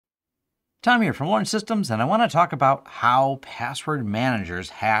Tom here from Lawrence Systems, and I want to talk about how password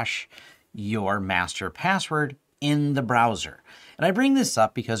managers hash your master password in the browser. And I bring this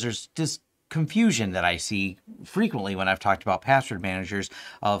up because there's this confusion that I see frequently when I've talked about password managers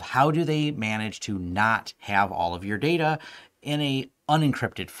of how do they manage to not have all of your data in a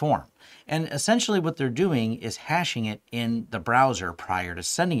unencrypted form. And essentially what they're doing is hashing it in the browser prior to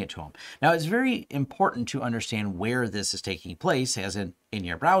sending it to them. Now, it's very important to understand where this is taking place, as in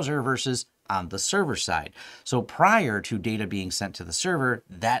your browser versus on the server side. So prior to data being sent to the server,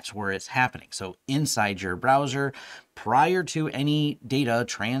 that's where it's happening. So inside your browser, prior to any data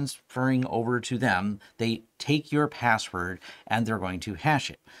transferring over to them, they take your password and they're going to hash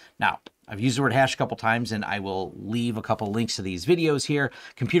it. Now, I've used the word hash a couple times, and I will leave a couple links to these videos here.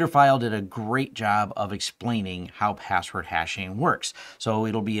 Computerphile did a great job of explaining how password hashing works. So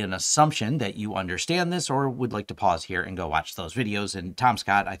it'll be an assumption that you understand this or would like to pause here and go watch those videos. And Tom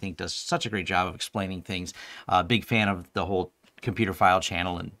Scott, I think, does such a great job of explaining things. Big fan of the whole Computerphile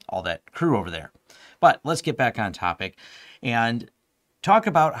channel and all that crew over there. But let's get back on topic and talk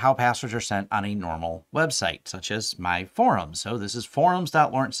about how passwords are sent on a normal website, such as my forums. So this is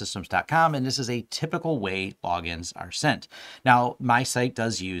forums.lawrencesystems.com, and this is a typical way logins are sent. Now, my site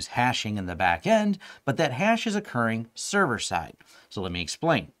does use hashing in the back end, but that hash is occurring server side. So let me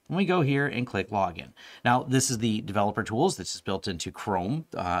explain. When we go here and click login. Now, this is the developer tools. This is built into Chrome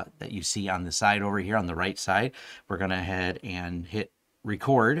that you see on the side over here on the right side. We're going to head and hit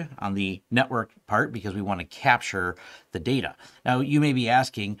record on the network part because we want to capture the data. Now, you may be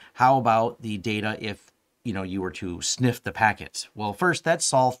asking, how about the data if you were to sniff the packets? Well, first, that's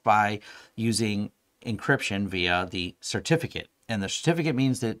solved by using encryption via the certificate. And the certificate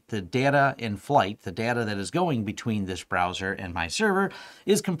means that the data in flight, the data that is going between this browser and my server,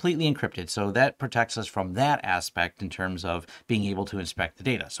 is completely encrypted. So that protects us from that aspect in terms of being able to inspect the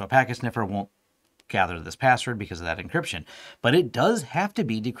data. So a packet sniffer won't gather this password because of that encryption, but it does have to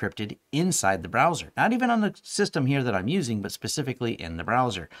be decrypted inside the browser, not even on the system here that I'm using, but specifically in the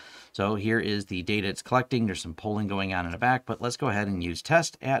browser. So here is the data it's collecting. There's some polling going on in the back, but let's go ahead and use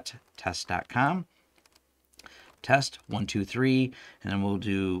test@test.com. test123, and then we'll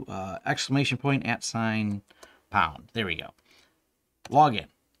do exclamation point @ There we go. Login,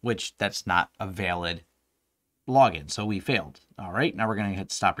 which that's not a valid login, so we failed. All right, now we're going to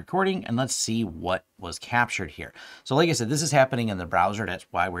hit stop recording and let's see what was captured here. So like I said, this is happening in the browser. That's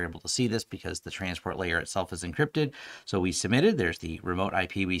why we're able to see this, because the transport layer itself is encrypted. So we submitted, there's the remote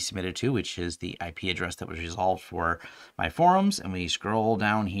IP we submitted to, which is the IP address that was resolved for my forums. And we scroll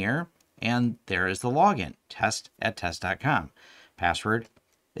down here and there is the login, test@test.com. Password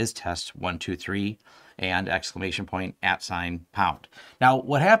is test123 and exclamation point @. Now,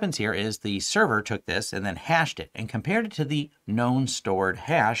 what happens here is the server took this and then hashed it and compared it to the known stored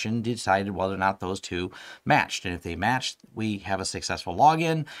hash and decided whether or not those two matched. And if they matched, we have a successful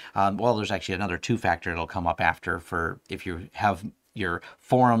login. Well, there's actually another two-factor that'll come up after for if you have your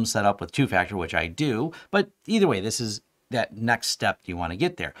forum set up with two-factor, which I do. But either way, this is that next step you want to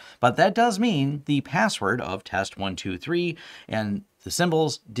get there. But that does mean the password of test123 and the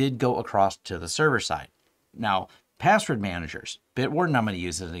symbols did go across to the server side. Now, password managers, Bitwarden I'm going to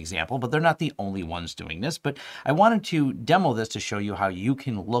use as an example, but they're not the only ones doing this. But I wanted to demo this to show you how you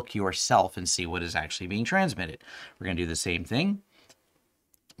can look yourself and see what is actually being transmitted. We're going to do the same thing.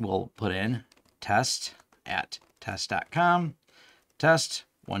 We'll put in test@test.com,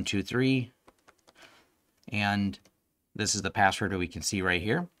 test123, and this is the password that we can see right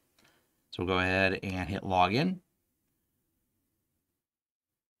here. So we'll go ahead and hit login.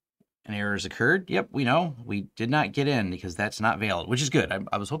 An error has occurred. Yep, we know we did not get in because that's not valid, which is good.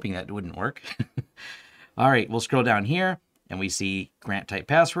 I was hoping that wouldn't work. All right, we'll scroll down here and we see grant type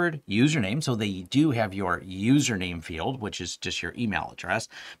password, username. So they do have your username field, which is just your email address,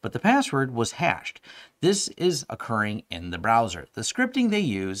 but the password was hashed. This is occurring in the browser. The scripting they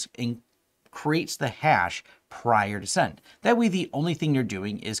use creates the hash prior to send. That way, the only thing you're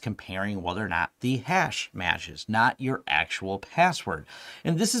doing is comparing whether or not the hash matches, not your actual password.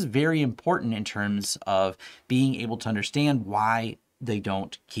 And this is very important in terms of being able to understand why they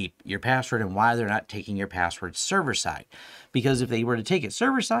don't keep your password and why they're not taking your password server side. Because if they were to take it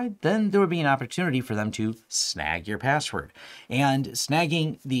server side, then there would be an opportunity for them to snag your password. And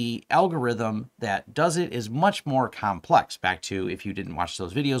snagging the algorithm that does it is much more complex. Back to, if you didn't watch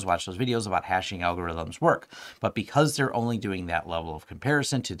those videos about hashing algorithms work. But because they're only doing that level of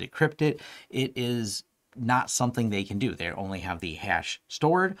comparison to decrypt it, it is not something they can do. They only have the hash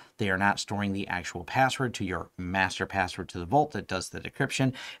stored. They are not storing the actual password to your master password to the vault that does the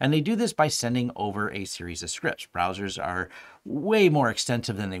decryption. And they do this by sending over a series of scripts. Browsers are way more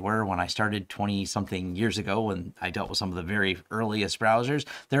extensive than they were when I started 20-something years ago when I dealt with some of the very earliest browsers.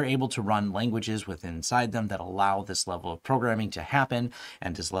 They're able to run languages within inside them that allow this level of programming to happen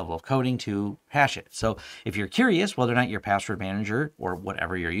and this level of coding to hash it. So if you're curious whether or not your password manager or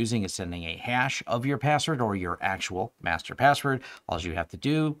whatever you're using is sending a hash of your password or your actual master password, all you have to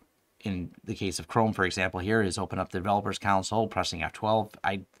do, in the case of Chrome, for example, here is open up the developers console, pressing F12.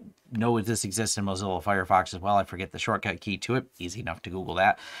 I know this exists in Mozilla Firefox as well. I forget the shortcut key to it. Easy enough to Google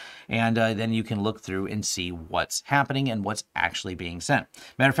that. And then you can look through and see what's happening and what's actually being sent.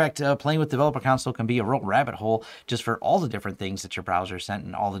 Matter of fact, playing with developer console can be a real rabbit hole just for all the different things that your browser sent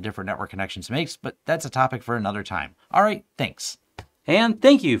and all the different network connections makes, but that's a topic for another time. All right, thanks. And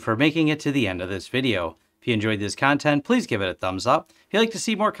thank you for making it to the end of this video. If you enjoyed this content, please give it a thumbs up. If you'd like to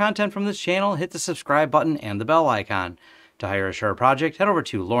see more content from this channel, hit the subscribe button and the bell icon. To hire us for a project, head over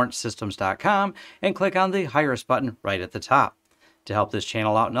to lawrencesystems.com and click on the Hire Us button right at the top. To help this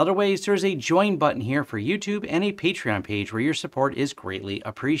channel out in other ways, there's a Join button here for YouTube and a Patreon page where your support is greatly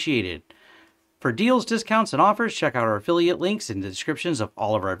appreciated. For deals, discounts, and offers, check out our affiliate links in the descriptions of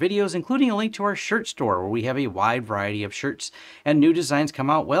all of our videos, including a link to our shirt store where we have a wide variety of shirts and new designs come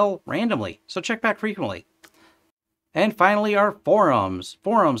out, well, randomly, so check back frequently. And finally, our forums.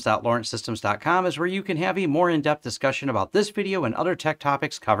 Forums.lawrencesystems.com is where you can have a more in-depth discussion about this video and other tech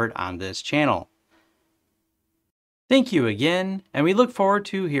topics covered on this channel. Thank you again, and we look forward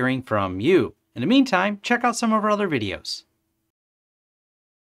to hearing from you. In the meantime, check out some of our other videos.